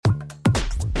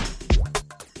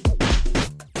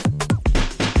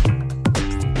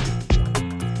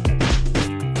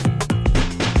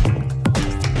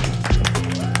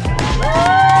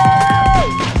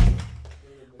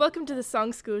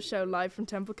Songschool show live from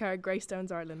Temple Carrig,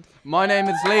 Greystones, Ireland. My name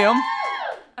is Liam.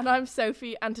 And I'm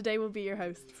Sophie, and today we'll be your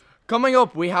hosts. Coming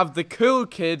up, we have the Cool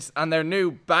Kids and their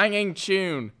new banging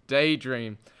tune,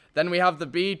 Daydream. Then we have the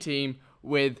B team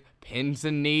with Pins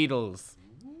and Needles.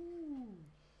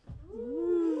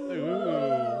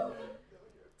 Ooh.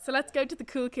 So let's go to the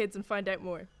Cool Kids and find out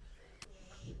more.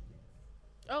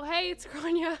 Oh, hey, it's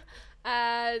Grania.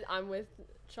 I'm with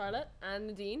Charlotte and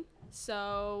Nadine.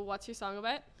 So, what's your song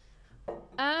about?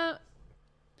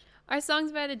 Our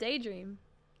song's about a daydream.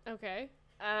 Okay.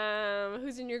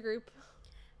 Who's in your group?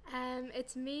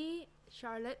 It's me,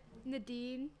 Charlotte,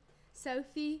 Nadine,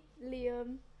 Sophie,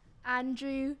 Liam,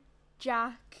 Andrew,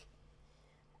 Jack,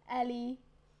 Ellie,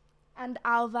 and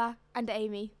Alva, and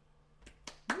Amy.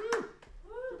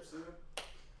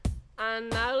 And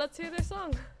now let's hear their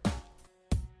song.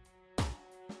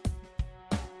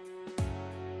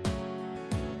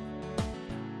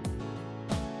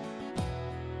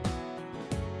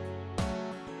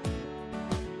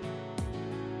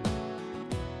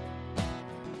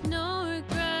 No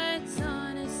regrets,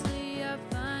 honestly, I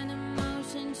find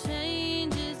emotion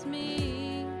changes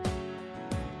me.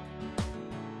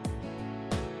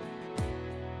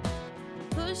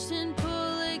 Push and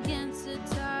pull against the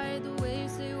tide, the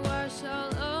waves they wash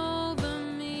all over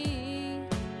me.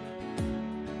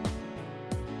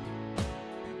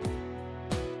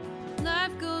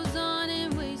 Life goes on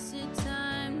in wasted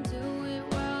time, do it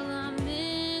while I'm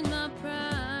in my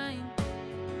prime.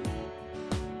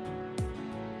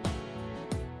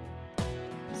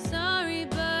 Sorry,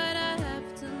 but I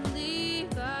have to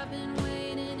leave. I've been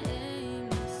waiting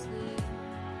aimlessly.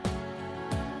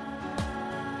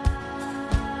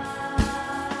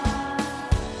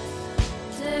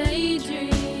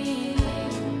 Daydream.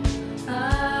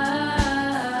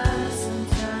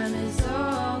 Sometime is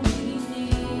all we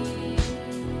need.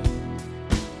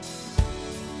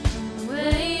 I'm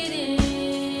waiting.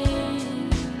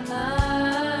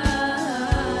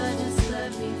 Just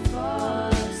let me fall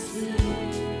asleep.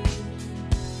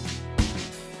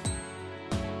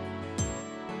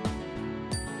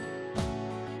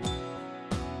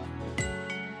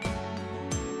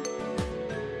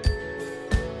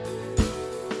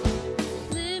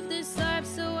 Live this life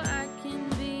so I can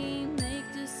make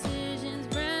decisions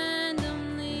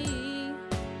randomly.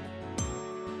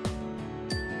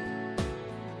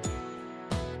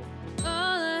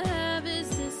 All I have is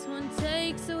this one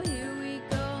take, so here we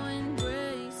go,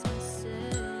 embrace mistakes.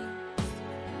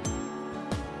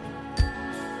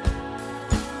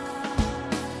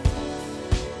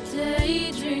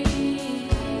 Daydream.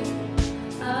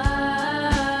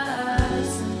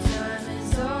 Sometime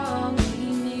is all we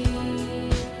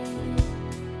need.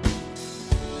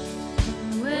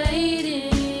 I'm waiting.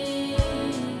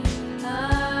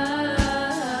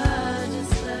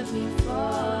 Just let me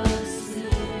fall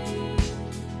asleep.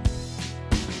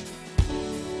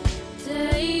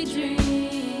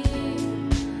 Daydream.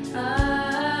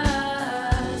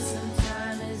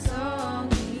 Sometime is all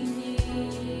we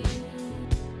need.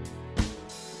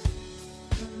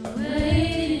 I'm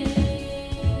waiting.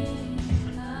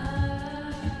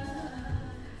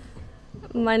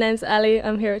 My name's Ellie.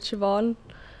 I'm here with Siobhan.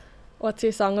 What's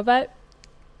your song about?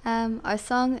 Our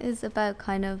song is about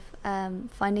kind of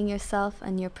finding yourself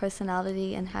and your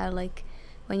personality, and how, like,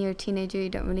 when you're a teenager you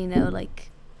don't really know,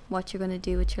 like, what you're going to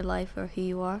do with your life or who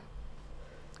you are.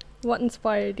 What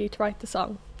inspired you to write the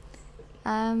song?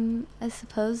 I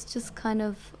suppose just kind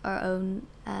of our own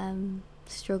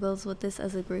struggles with this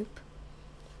as a group.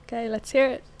 Okay, let's hear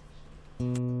it.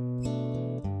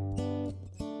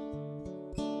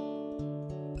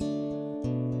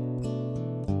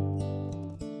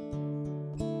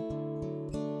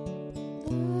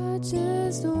 I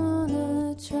just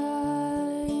wanna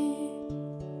try.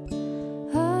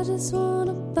 I just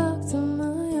wanna back to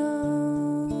my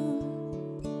own.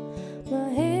 My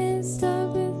head's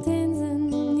stuck with pins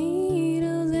and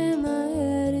needles, and my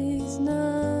head is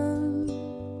numb.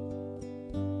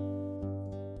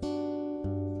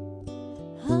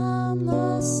 I'm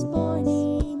a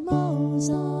spiny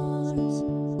Mozart.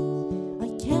 I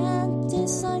can't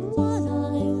decide what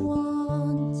I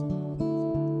want.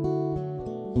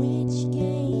 Which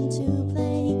game to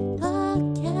play? I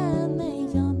can't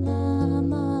make up my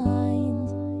mind.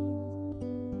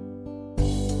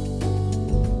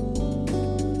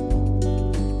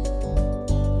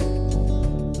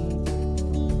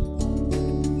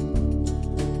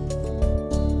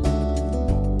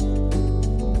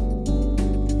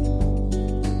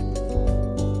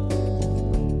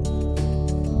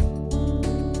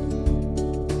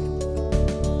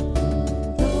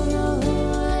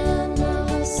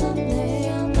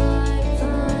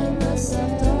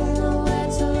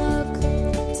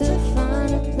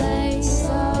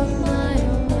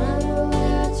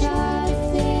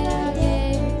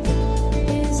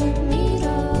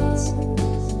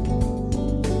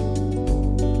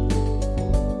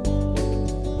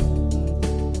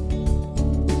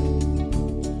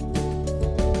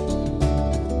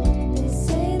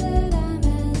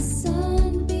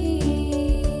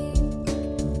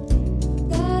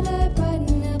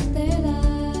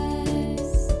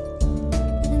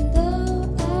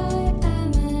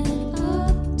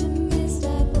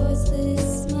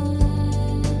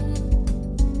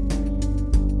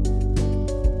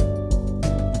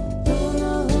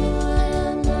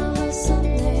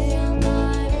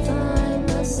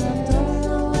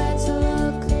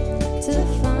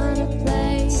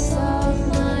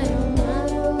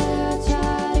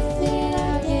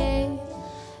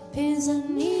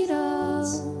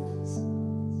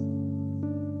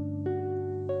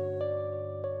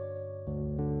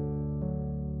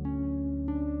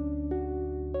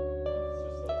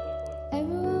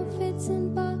 fits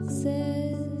in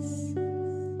boxes,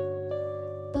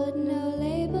 but no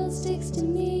label sticks to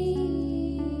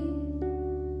me.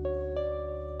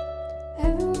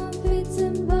 Everyone fits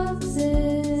in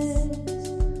boxes.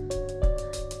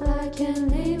 I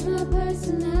can't name my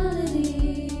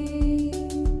personality.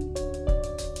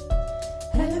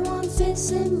 Everyone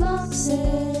fits in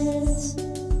boxes,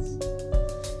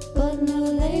 but no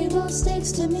label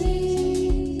sticks to me.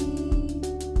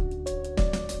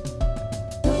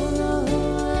 Don't know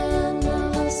who I am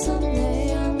now.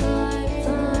 Someday I might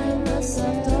find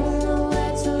myself. Don't know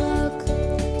where to look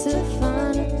to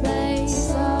find a place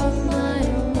of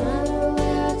mine. No matter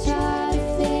where I try to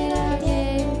fit, I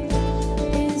get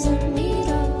pins and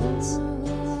needles.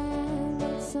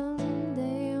 But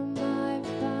someday I might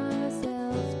find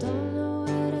myself. Don't know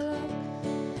where to look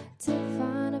to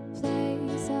find a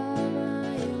place of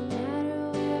mine. No matter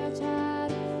where I try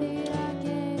to fit, I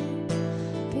get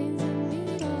pins and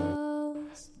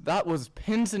needles. That was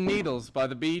Pins and Needles by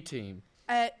the B Team.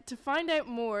 To find out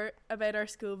more about our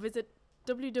school, visit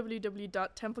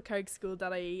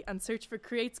www.templecarrigschool.ie and search for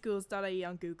createschools.ie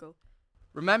on Google.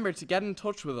 Remember to get in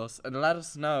touch with us and let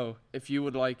us know if you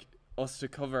would like us to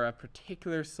cover a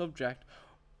particular subject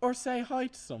or say hi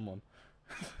to someone.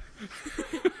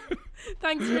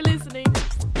 Thanks for listening.